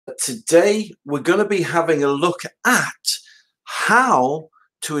today we're going to be having a look at how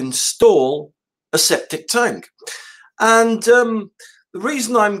to install a septic tank. And the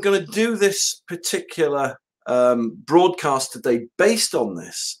reason I'm going to do this particular broadcast today based on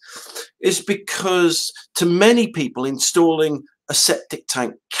this is because to many people installing a septic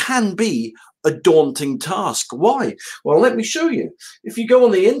tank can be a daunting task. Why? Well, let me show you. If you go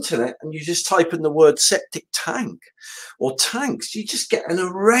on the internet and you just type in the word septic tank or tanks, you just get an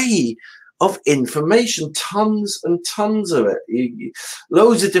array of information, tons and tons of it.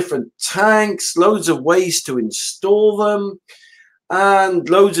 Loads of different tanks, loads of ways to install them, and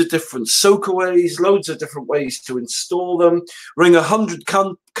loads of different soakaways, loads of different ways to install them. Ring 100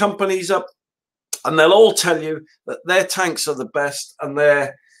 companies up and they'll all tell you that their tanks are the best and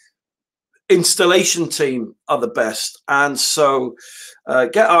their installation team are the best. And so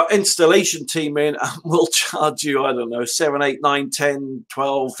get our installation team in and we'll charge you, I don't know, 7, 8, 9, 10,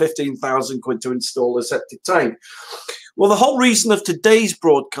 12, 15,000 quid to install a septic tank. Well, the whole reason of today's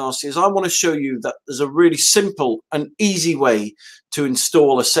broadcast is I want to show you that there's a really simple and easy way to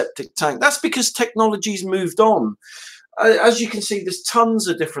install a septic tank. That's because technology's moved on. As you can see, there's tons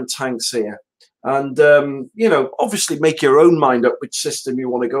of different tanks here. And, you know, obviously make your own mind up which system you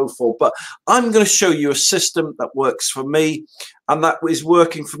want to go for. But I'm going to show you a system that works for me and that is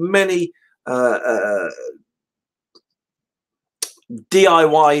working for many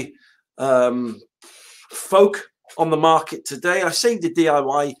DIY folk on the market today. I say the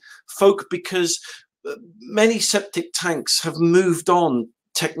DIY folk because many septic tanks have moved on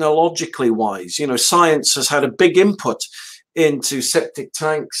technologically wise. You know, science has had a big input into septic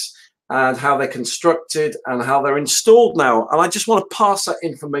tanks and how they're constructed and how they're installed now. And I just want to pass that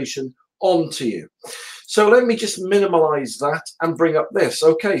information on to you. So let me just minimize that and bring up this.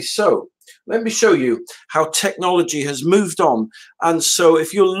 Okay, so let me show you how technology has moved on. And so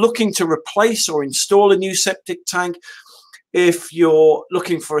if you're looking to replace or install a new septic tank, if you're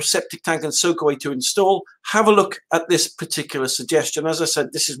looking for a septic tank and soakaway to install, have a look at this particular suggestion. As I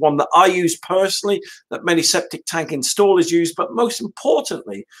said, this is one that I use personally, that many septic tank installers use, but most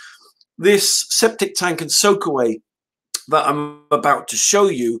importantly, this septic tank and soakaway that I'm about to show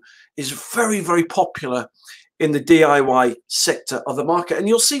you is very, very popular in the DIY sector of the market, and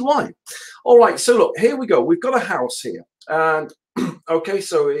you'll see why. All right, so look, here we go. We've got a house here, and okay,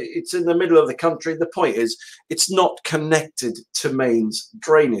 so it's in the middle of the country. The point is, it's not connected to mains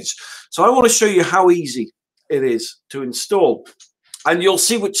drainage. So I want to show you how easy it is to install, and you'll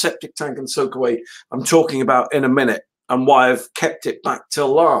see which septic tank and soakaway I'm talking about in a minute and why I've kept it back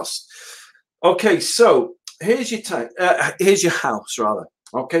till last. Okay, so here's your tank. Here's your house, rather.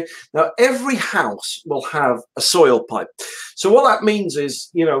 Okay, now every house will have a soil pipe. So what that means is,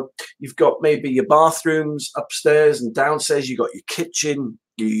 you know, you've got maybe your bathrooms upstairs and downstairs. You've got your kitchen,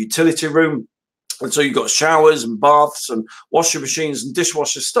 your utility room, and so you've got showers and baths and washing machines and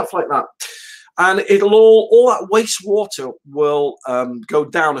dishwashers, stuff like that. And it'll all that wastewater will go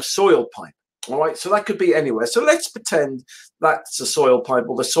down a soil pipe. All right, so that could be anywhere. So let's pretend that's a soil pipe,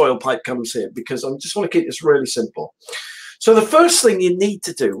 or the soil pipe comes here, because I just want to keep this really simple. So the first thing you need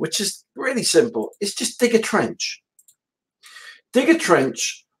to do, which is really simple, is just dig a trench. Dig a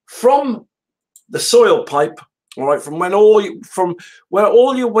trench from the soil pipe, all right, from where all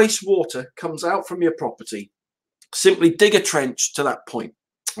your wastewater comes out from your property. Simply dig a trench to that point.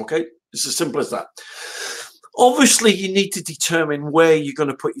 Okay, it's as simple as that. Obviously, you need to determine where you're going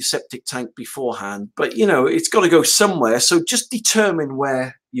to put your septic tank beforehand, but you know, it's got to go somewhere. So just determine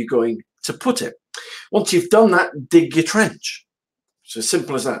where you're going to put it. Once you've done that, dig your trench. It's as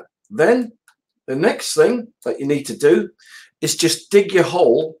simple as that. Then the next thing that you need to do is just dig your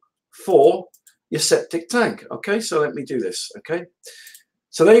hole for your septic tank. Okay, so let me do this. Okay,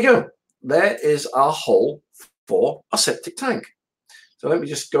 so there you go. There is our hole for a septic tank. So let me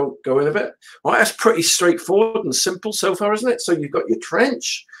just go in a bit. All right, that's pretty straightforward and simple so far, isn't it? So you've got your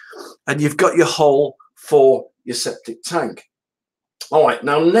trench and you've got your hole for your septic tank. All right,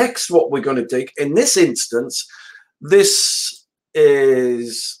 now next what we're going to dig, in this instance, this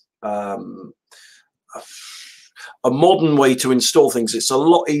is a modern way to install things. It's a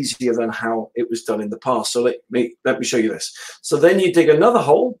lot easier than how it was done in the past. So let me show you this. So then you dig another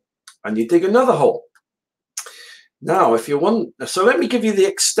hole and you dig another hole. Now, if you want, so let me give you the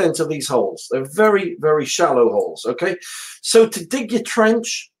extent of these holes. They're very, very shallow holes, okay? So to dig your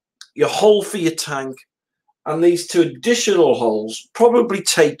trench, your hole for your tank, and these two additional holes probably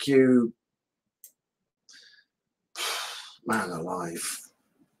take you, man alive,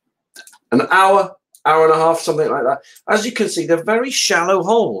 an hour, hour and a half, something like that. As you can see, they're very shallow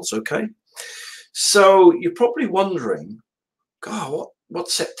holes, okay? So you're probably wondering, God, what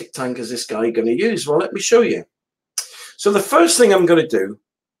septic tank is this guy going to use? Well, let me show you. So the first thing I'm going to do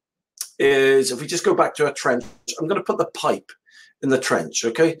is, if we just go back to our trench, I'm going to put the pipe in the trench,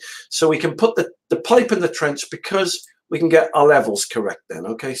 okay? So we can put the pipe in the trench because we can get our levels correct then,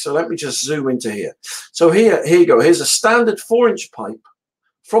 okay? So let me just zoom into here. So here you go. Here's a standard 4-inch pipe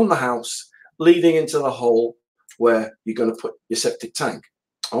from the house leading into the hole where you're going to put your septic tank,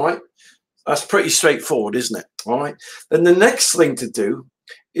 all right? That's pretty straightforward, isn't it? All right. Then the next thing to do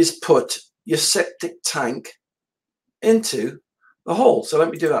is put your septic tank into the hole. So let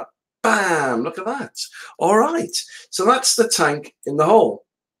me do that. Bam, look at that. All right. So that's the tank in the hole.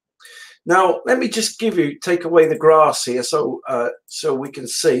 Now, let me just take away the grass here so we can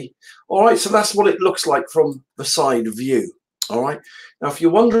see. All right. So that's what it looks like from the side view. All right. Now, if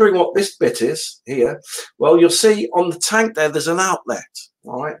you're wondering what this bit is here, well, you'll see on the tank there's an outlet.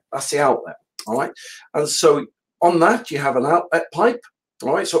 All right. That's the outlet. All right. And so on that, you have an outlet pipe.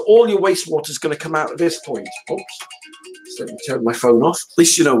 All right. So all your wastewater is going to come out at this point. Oops. Let me turn my phone off. At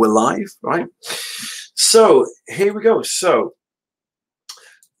least you know we're live, right? So here we go. So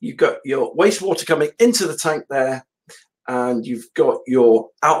you've got your wastewater coming into the tank there, and you've got your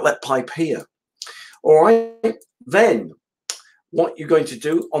outlet pipe here. All right. Then what you're going to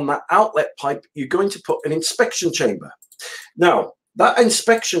do on that outlet pipe, you're going to put an inspection chamber. Now, that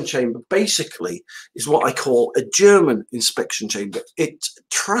inspection chamber basically is what I call a German inspection chamber. It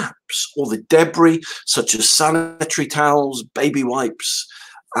traps all the debris, such as sanitary towels, baby wipes,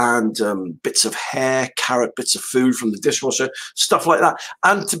 and bits of hair, carrot, bits of food from the dishwasher, stuff like that.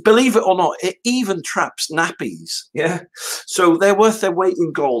 And to believe it or not, it even traps nappies. Yeah. So they're worth their weight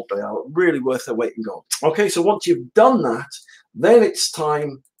in gold. They are really worth their weight in gold. Okay. So once you've done that, then it's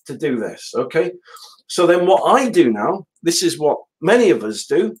time to do this. Okay. So then what I do now, this is what many of us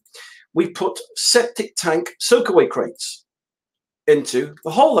do. We put septic tank soakaway crates into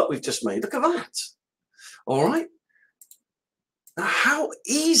the hole that we've just made. Look at that. All right. Now, how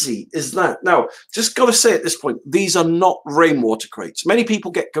easy is that? Now, just got to say at this point, these are not rainwater crates. Many people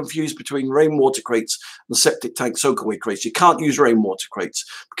get confused between rainwater crates and septic tank soakaway crates. You can't use rainwater crates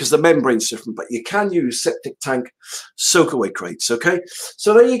because the membrane's different, but you can use septic tank soakaway crates, okay?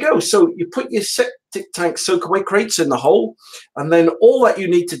 So there you go. So you put your septic tank soakaway crates in the hole, and then all that you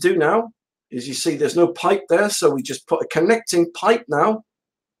need to do now is, you see there's no pipe there, so we just put a connecting pipe now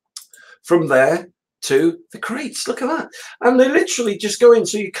from there to the crates. Look at that. And they literally just go in.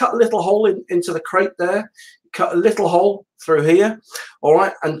 So you cut a little hole into the crate there, cut a little hole through here, all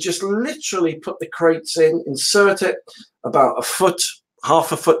right, and just literally put the crates in, insert it about a foot,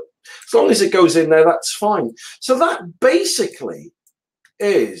 half a foot. As long as it goes in there, that's fine. So that basically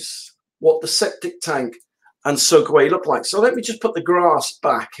is what the septic tank and soakaway look like. So let me just put the grass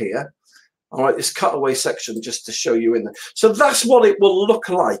back here. All right, this cutaway section just to show you in there. So that's what it will look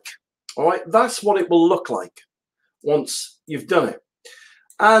like. All right, that's what it will look like once you've done it.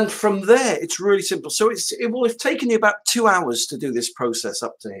 And from there, it's really simple. So it will have taken you about 2 hours to do this process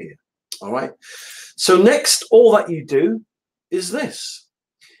up to here. All right. So next, all that you do is this.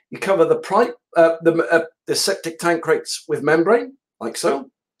 You cover the pipe, the septic tank crates with membrane, like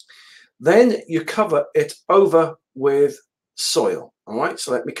so. Then you cover it over with soil. All right.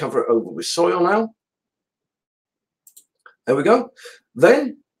 So let me cover it over with soil now. There we go.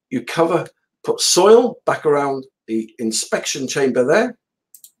 Then you put soil back around the inspection chamber there.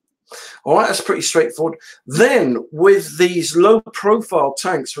 All right, that's pretty straightforward. Then with these low profile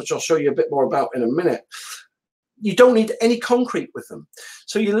tanks, which I'll show you a bit more about in a minute, you don't need any concrete with them.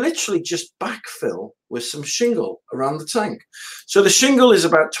 So you literally just backfill with some shingle around the tank. So the shingle is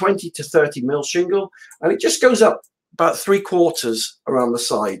about 20 to 30 mil shingle, and it just goes up about 3/4 around the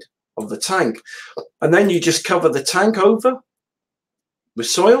side of the tank. And then you just cover the tank over with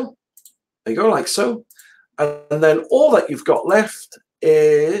soil. There you go, like so. And then all that you've got left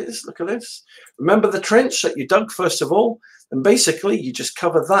is, look at this. Remember the trench that you dug first of all, and basically you just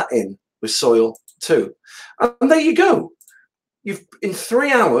cover that in with soil too. And there you go. In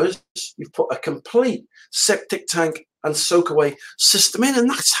 3 hours, you've put a complete septic tank and soakaway system in, and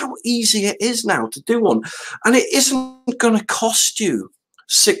that's how easy it is now to do one. And it isn't going to cost you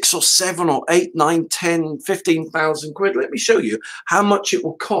 6 or 7 or 8, 9, 10, 15,000 quid. Let me show you how much it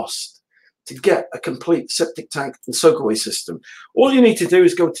will cost to get a complete septic tank and soakaway system. All you need to do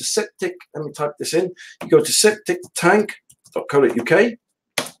is go to septic. Let me type this in. You go to septictank.co.uk,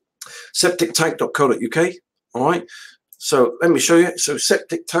 septictank.co.uk. All right. So let me show you. So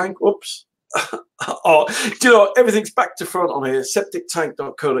septic tank. Oops. Oh, do you know, everything's back to front on here.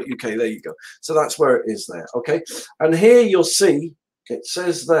 Septictank.co.uk. There you go. So that's where it is there. Okay. And here you'll see it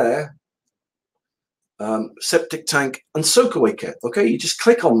says there, septic tank and soakaway kit. Okay, you just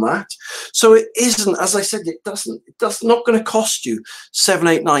click on that. So it isn't, as I said, it's not going to cost you 7,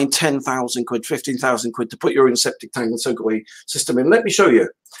 8, 9, 10,000 quid, 15,000 quid to put your own septic tank and soakaway system in. Let me show you.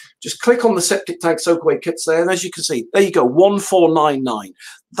 Just click on the septic tank soakaway kits there, and as you can see, there you go, 1499.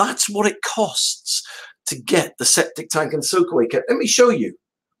 That's what it costs to get the septic tank and soakaway kit. Let me show you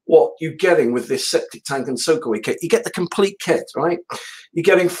what you're getting with this septic tank and soakaway kit. You get the complete kit, right? You're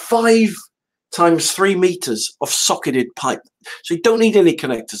getting 5 times 3 meters of socketed pipe. So you don't need any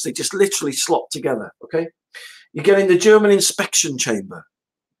connectors. They just literally slot together, okay? You're getting the German inspection chamber.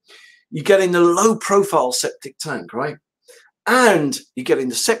 You're getting the low profile septic tank, right? And you're getting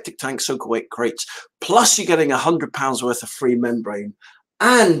the septic tank soakaway crates, plus you're getting £100 worth of free membrane,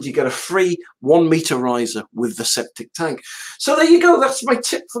 and you get a free 1 meter riser with the septic tank. So there you go. That's my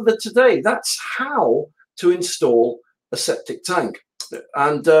tip for today. That's how to install a septic tank.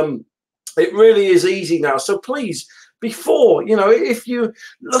 And it really is easy now. So please, before, you know, if you're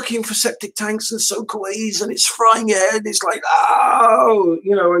looking for septic tanks and soakaways and it's frying your head, it's like, oh,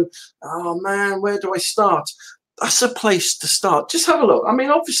 you know, and oh man, where do I start? That's a place to start. Just have a look. I mean,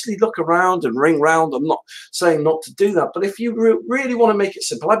 obviously look around and ring round. I'm not saying not to do that, but if you really want to make it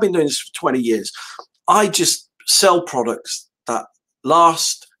simple, I've been doing this for 20 years. I just sell products that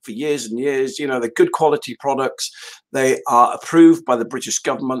last for years and years. You know, they're good quality products. They are approved by the British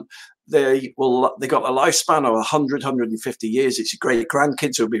government. They got a lifespan of 100, 150 years. It's your great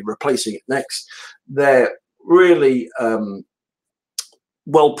grandkids who will be replacing it next. They're really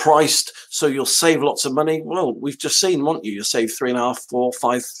well priced, so you'll save lots of money. Well, we've just seen, won't you? You'll save 3.5, 4,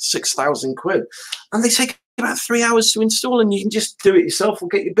 5, 6,000 quid, and they take about 3 hours to install, and you can just do it yourself or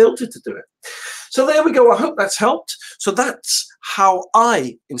get your builder to do it. So there we go. I hope that's helped. So that's how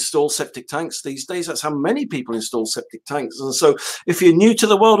I install septic tanks these days. That's how many people install septic tanks. And so if you're new to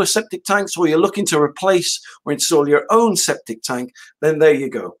the world of septic tanks, or you're looking to replace or install your own septic tank, then there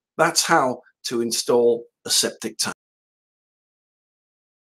you go. That's how to install a septic tank.